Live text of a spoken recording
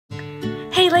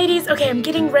ladies, okay, I'm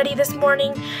getting ready this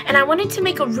morning and I wanted to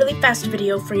make a really fast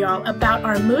video for y'all about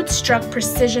our Moodstruck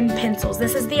Precision Pencils.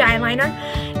 This is the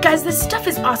eyeliner. Guys, this stuff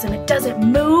is awesome. It doesn't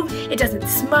move, it doesn't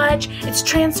smudge, it's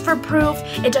transfer proof,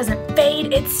 it doesn't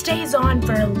fade, it stays on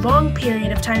for a long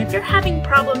period of time. If you're having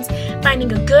problems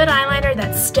finding a good eyeliner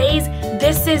that stays,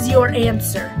 this is your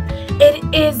answer.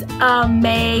 It is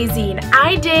amazing.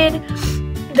 I did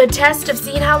the test of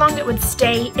seeing how long it would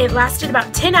stay. It lasted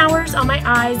about 10 hours on my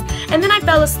eyes, and then I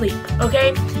fell asleep,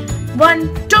 okay?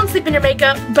 One, don't sleep in your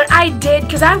makeup, but I did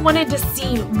because I wanted to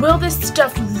see, will this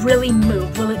stuff really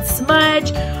move? Will it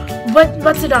smudge?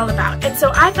 What's it all about? And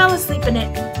so I fell asleep in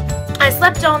it. I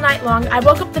slept all night long. I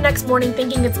woke up the next morning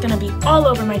thinking it's gonna be all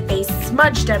over my face,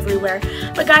 smudged everywhere.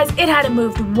 But guys, it hadn't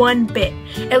moved one bit.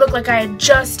 It looked like I had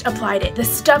just applied it.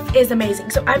 This stuff is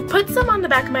amazing. So I've put some on the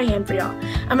back of my hand for y'all.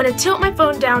 I'm gonna tilt my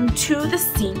phone down to the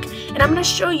sink and I'm gonna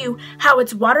show you how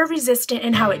it's water resistant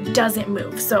and how it doesn't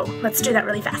move. So let's do that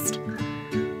really fast.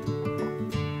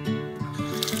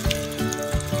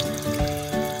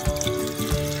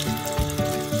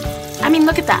 I mean,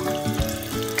 look at that.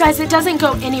 Guys, it doesn't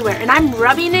go anywhere, and I'm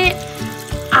rubbing it,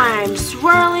 I'm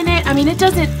swirling it. I mean, it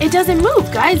doesn't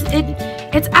move, guys.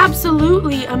 It's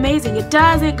absolutely amazing. It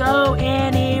doesn't go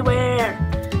anywhere.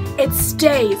 It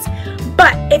stays.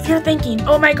 But if you're thinking,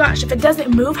 oh my gosh, if it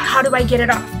doesn't move, how do I get it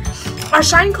off? Our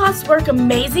shine cloths work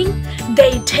amazing.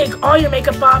 They take all your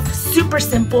makeup off, super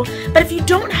simple. But if you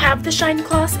don't have the shine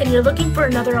cloths and you're looking for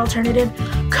another alternative,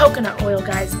 coconut oil,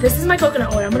 guys. This is my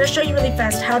coconut oil. I'm going to show you really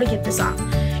fast how to get this off.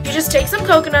 You just take some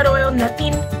coconut oil,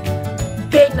 nothing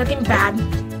big, nothing bad,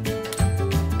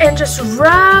 and just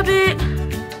rub it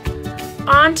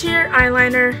onto your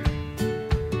eyeliner,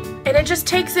 and it just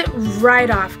takes it right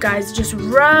off, guys. Just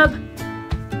rub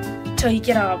till you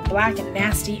get all black and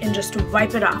nasty and just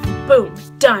wipe it off. Boom,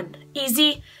 done.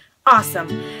 Easy, awesome.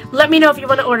 Let me know if you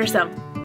want to order some.